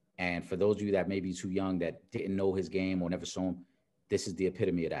 And for those of you that may be too young that didn't know his game or never saw him, this is the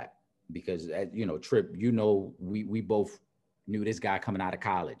epitome of that. Because, Trip, we both knew this guy coming out of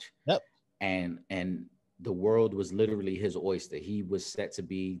college. Yep. And the world was literally his oyster. He was set to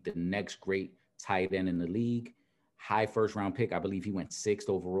be the next great tight end in the league. High first round pick. I believe he went 6th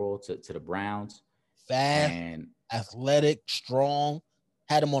overall to the Browns. Fast, and athletic, strong.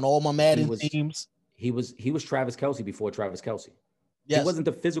 Had him on all my Madden teams. He was Travis Kelce before Travis Kelce. Yes. He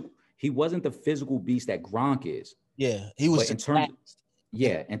wasn't the physical beast that Gronk is. Yeah, he was. But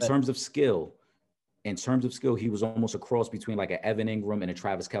in terms of skill, in terms of skill, he was almost a cross between like an Evan Ingram and a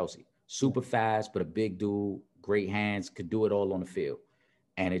Travis Kelce. Super fast, but a big dude, great hands, could do it all on the field.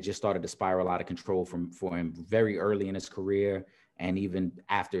 And it just started to spiral out of control for him very early in his career. And even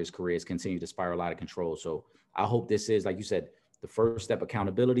after his career, it's continued to spiral out of control. So I hope this is, like you said, the first step,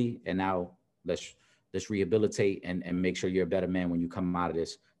 accountability. And now let's rehabilitate and make sure you're a better man when you come out of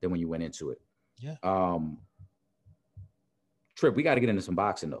this than when you went into it. Yeah. Trip, we got to get into some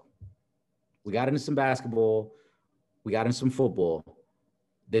boxing, though. We got into some basketball. We got into some football.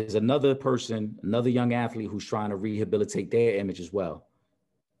 There's another person, another young athlete who's trying to rehabilitate their image as well.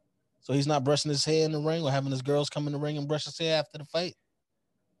 So he's not brushing his hair in the ring or having his girls come in the ring and brush his hair after the fight?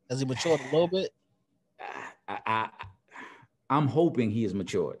 Has he matured a little bit? I'm hoping he is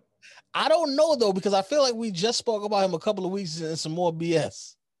matured. I don't know, though, because I feel like we just spoke about him a couple of weeks and some more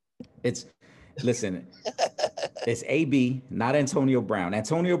BS. Listen, it's AB, not Antonio Brown.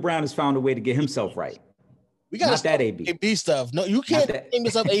 Antonio Brown has found a way to get himself right. We got not that AB stuff. No, you can't name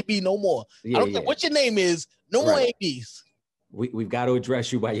yourself AB no more. I don't care what your name is. No more ABs. We've got to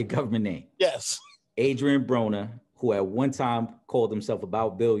address you by your government name. Yes. Adrian Broner, who at one time called himself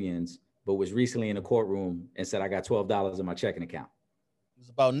about billions, but was recently in a courtroom and said, I got $12 in my checking account. It was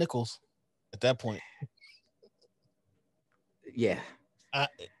about nickels at that point. Yeah.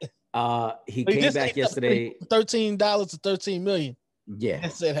 He came back yesterday. $13 to $13 million. Yeah. I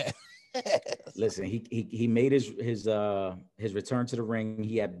say that. Listen, he made his return to the ring.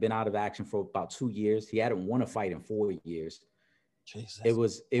 He had been out of action for about 2 years. He hadn't won a fight in 4 years. Jesus.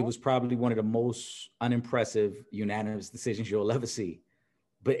 It was probably one of the most unimpressive unanimous decisions you'll ever see.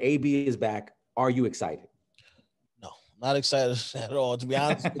 But AB is back. Are you excited? No, not excited at all, to be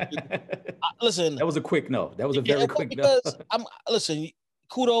honest with you. Listen, that was a quick no. That was a very quick no. Listen,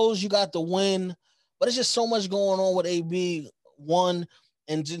 kudos, you got the win, but it's just so much going on with AB. One,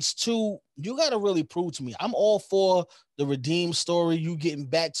 and just two, you got to really prove to me. I'm all for the redeem story, you getting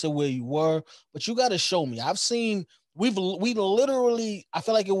back to where you were, but you got to show me. I've seen, we literally, I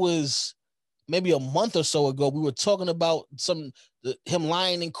feel like it was maybe a month or so ago, we were talking about him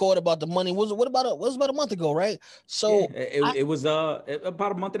lying in court about the money. Was about a month ago, right? So yeah, it was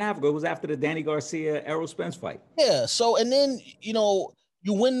about a month and a half ago. It was after the Danny Garcia Errol Spence fight. Yeah. So, and then,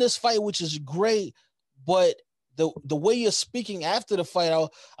 you win this fight, which is great, but the way you're speaking after the fight,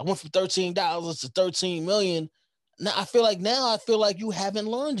 I went from $13 to $13 million. Now I feel like you haven't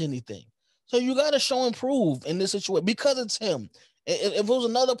learned anything. So you got to show and prove in this situation because it's him. If it was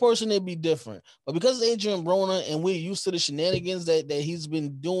another person, it'd be different. But because it's Adrian Broner and we're used to the shenanigans that he's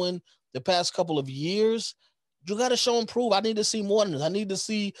been doing the past couple of years, you got to show and prove. I need to see more than this. I need to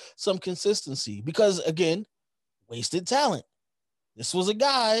see some consistency because, again, wasted talent. This was a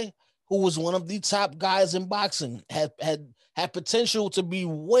guy who was one of the top guys in boxing, had potential to be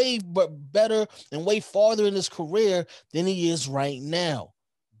way better and way farther in his career than he is right now.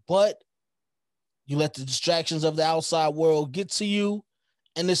 But you let the distractions of the outside world get to you,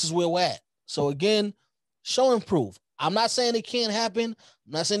 and this is where we're at. So again, show and prove. I'm not saying it can't happen.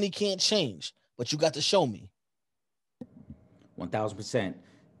 I'm not saying it can't change, but you got to show me. 1,000%.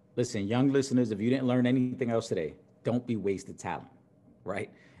 Listen, young listeners, if you didn't learn anything else today, don't be wasted talent, right?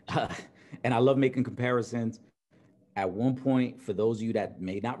 And I love making comparisons. At one point, for those of you that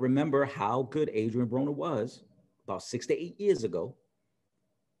may not remember how good Adrian Broner was, about 6 to 8 years ago,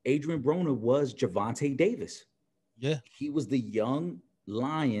 Adrian Broner was Gervonta Davis. Yeah. He was the young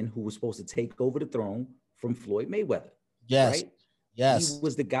lion who was supposed to take over the throne from Floyd Mayweather. Yes. Right? Yes. He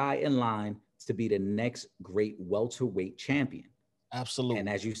was the guy in line to be the next great welterweight champion. Absolutely. And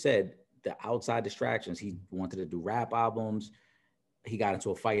as you said, the outside distractions, he wanted to do rap albums. He got into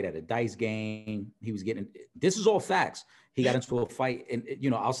a fight at a dice game. This is all facts. He got into a fight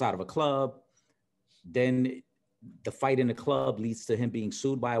outside of a club. Then the fight in the club leads to him being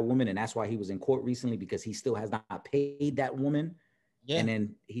sued by a woman. And that's why he was in court recently, because he still has not paid that woman. Yeah. And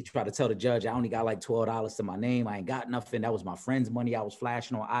then he tried to tell the judge, I only got like $12 to my name. I ain't got nothing. That was my friend's money. I was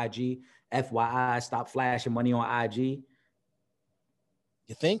flashing on IG. FYI, stop flashing money on IG.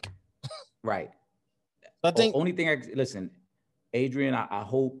 You think? Right. I think only thing listen, Adrian, I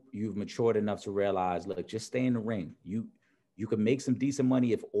hope you've matured enough to realize, look, just stay in the ring. You can make some decent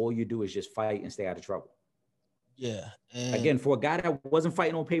money if all you do is just fight and stay out of trouble. Yeah. And again, for a guy that wasn't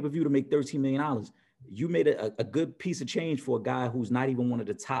fighting on pay-per-view to make $13 million, you made a good piece of change for a guy who's not even one of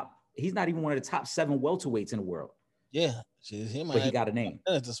the top 7 welterweights in the world. Yeah. But he got a name.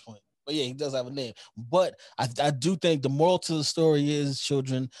 At this point. But yeah, he does have a name. But I do think the moral to the story is,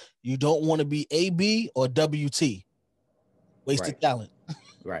 children, you don't want to be AB or WT. Wasted talent.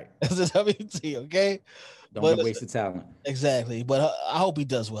 Right. That's a WT, okay? Don't be wasted talent. Exactly. But I hope he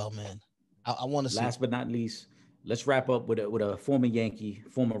does well, man. I want to see. Last but not least, let's wrap up with a former Yankee,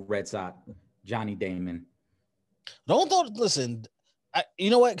 former Red Sox, Johnny Damon. Don't listen. You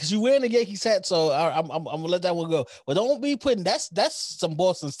know what? Because you're wearing the Yankees hat, so I'm gonna let that one go. But don't be putting that's some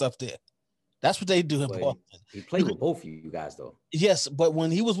Boston stuff there. That's what they do in Boston. He played with both of you guys, though. Yes, but when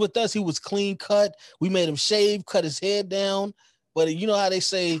he was with us, he was clean cut. We made him shave, cut his hair down. But you know how they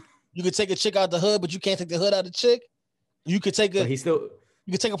say you could take a chick out the hood, but you can't take the hood out of the chick. You could take a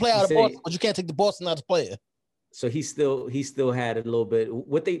you could take a player out of Boston, but you can't take the Boston out of the player. So he still had a little bit.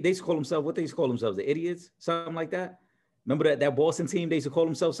 What they used to call themselves? What they used to call themselves? The idiots, something like that. Remember that Boston team? They used to call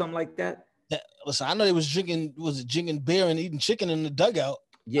themselves something like that. Listen, I know they was drinking beer and eating chicken in the dugout.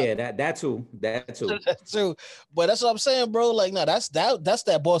 Yeah, that too. That too. But that's what I'm saying, bro. Like, no, that's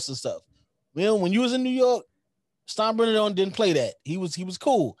that Boston stuff. You know, when you was in New York, Steinbrenner didn't play that. He was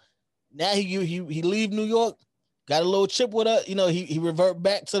cool. Now he leave New York, got a little chip with her. You know, he revert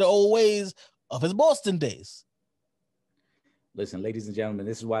back to the old ways of his Boston days. Listen, ladies and gentlemen,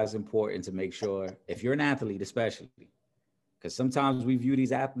 this is why it's important to make sure, if you're an athlete, especially, because sometimes we view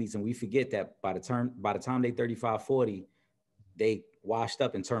these athletes and we forget that by the time they 35, 40, they washed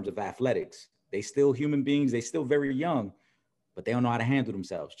up in terms of athletics. They still human beings. They still very young, but they don't know how to handle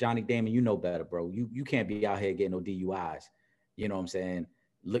themselves. Johnny Damon, you know better, bro. You can't be out here getting no DUIs. You know what I'm saying?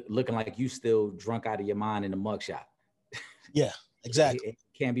 Looking like you still drunk out of your mind in the mugshot. Yeah, exactly. It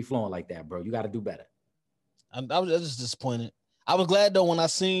can't be flowing like that, bro. You got to do better. I was just disappointed. I was glad, though, when I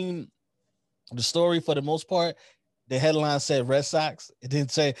seen the story. For the most part, the headline said Red Sox. It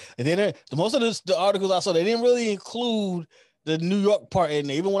didn't say, most of the articles I saw, they didn't really include the New York part in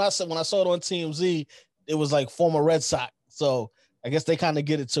there. Even when I saw it on TMZ, it was like former Red Sox. So I guess they kind of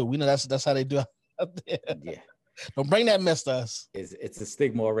get it too. We know that's how they do it. Yeah. Don't bring that mess to us. It's a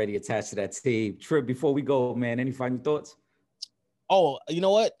stigma already attached to that team. Trip, before we go, man, any final thoughts? Oh, you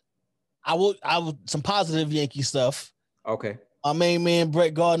know what? I will some positive Yankee stuff. Okay. Our main man,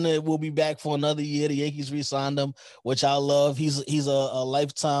 Brett Gardner, will be back for another year. The Yankees re-signed him, which I love. He's a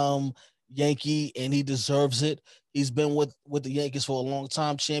lifetime Yankee, and he deserves it. He's been with the Yankees for a long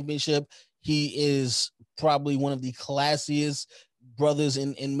time, championship. He is probably one of the classiest brothers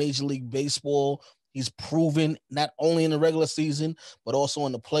in Major League Baseball. He's proven not only in the regular season, but also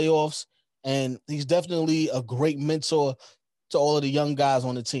in the playoffs. And he's definitely a great mentor to all of the young guys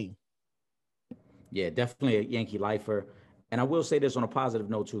on the team. Yeah, definitely a Yankee lifer. And I will say this on a positive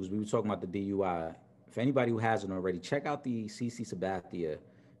note, too, because we were talking about the DUI. If anybody who hasn't already, check out the CC Sabathia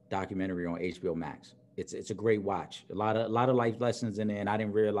documentary on HBO Max. It's a great watch. A lot of life lessons in there, and I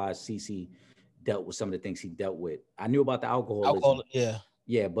didn't realize CC dealt with some of the things he dealt with. I knew about the alcoholism.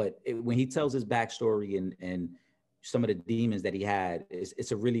 Yeah, but when he tells his backstory and some of the demons that he had,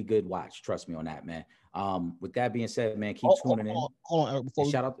 it's a really good watch. Trust me on that, man. With that being said, man, keep tuning in. Hold on, Eric, before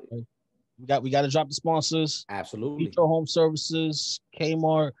shout out. We got to drop the sponsors. Absolutely. Petro Home Services,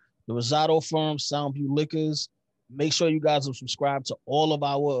 Kmart, the Rosado Firm, Soundview Liquors. Make sure you guys are subscribed to all of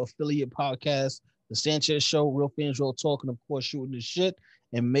our affiliate podcasts, The Sanchez Show, Real Fans, Real Talk, and of course, Shooting the Shit.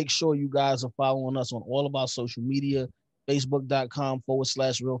 And make sure you guys are following us on all of our social media,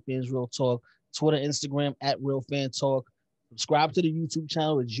 Facebook.com/Real Fans, Real Talk, Twitter, Instagram @Real Fan Talk. Subscribe to the YouTube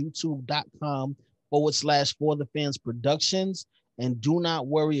channel at youtube.com/For the Fans Productions. And do not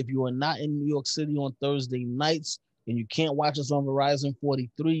worry if you are not in New York City on Thursday nights and you can't watch us on Verizon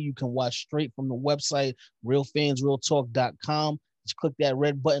 43, you can watch straight from the website, realfansrealtalk.com. Just click that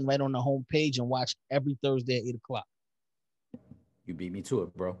red button right on the homepage and watch every Thursday at 8 o'clock. You beat me to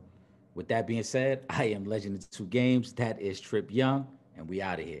it, bro. With that being said, I am Legend of 2 Games. That is Trip Young, and we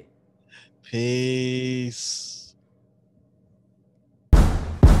out of here. Peace. Live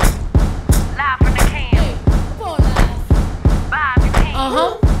from the can. Come on,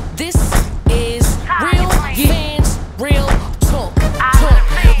 live. This is Real Fans, Real Talk.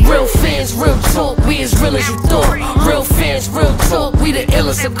 Real fans, real talk. We as real as you thought. Real fans, real talk. We the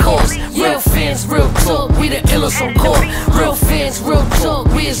illest, of course. Real fans, real talk. We the illest on court. Real fans, real talk.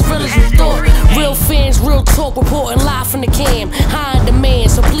 We as real as you thought. Real fans, real talk. Reporting live from the cam. High in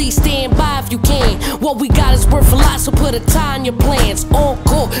demand, so please stand by if you can. What we got is worth a lot, so put a tie in your plans. On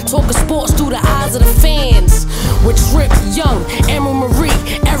court, talking sports through the eyes of the fans. With Trip Young, Emerald Marie,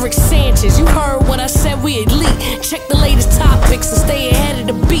 Eric Sanchez. You heard what I said, we elite. Check the latest topics and stay ahead of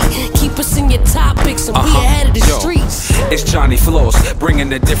the beat. Keep us in your topics and we ahead of the streets. It's Johnny Floss,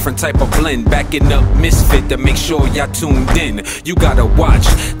 bringing a different type of blend. Backing up Misfit to make sure y'all tuned in. You gotta watch,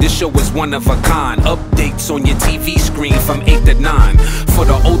 this show is one of a kind. Updates on your TV screen from 8 to 9. For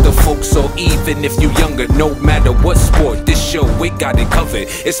the older folk So even if you younger, no matter what sport, this show, we got it covered.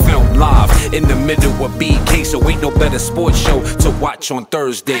 It's filmed live in the middle of BK, so ain't no better sports show to watch on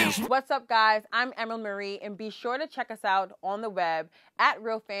Thursdays. What's up, guys? I'm Emerald Marie, and be sure to check us out on the web at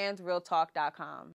realfansrealtalk.com.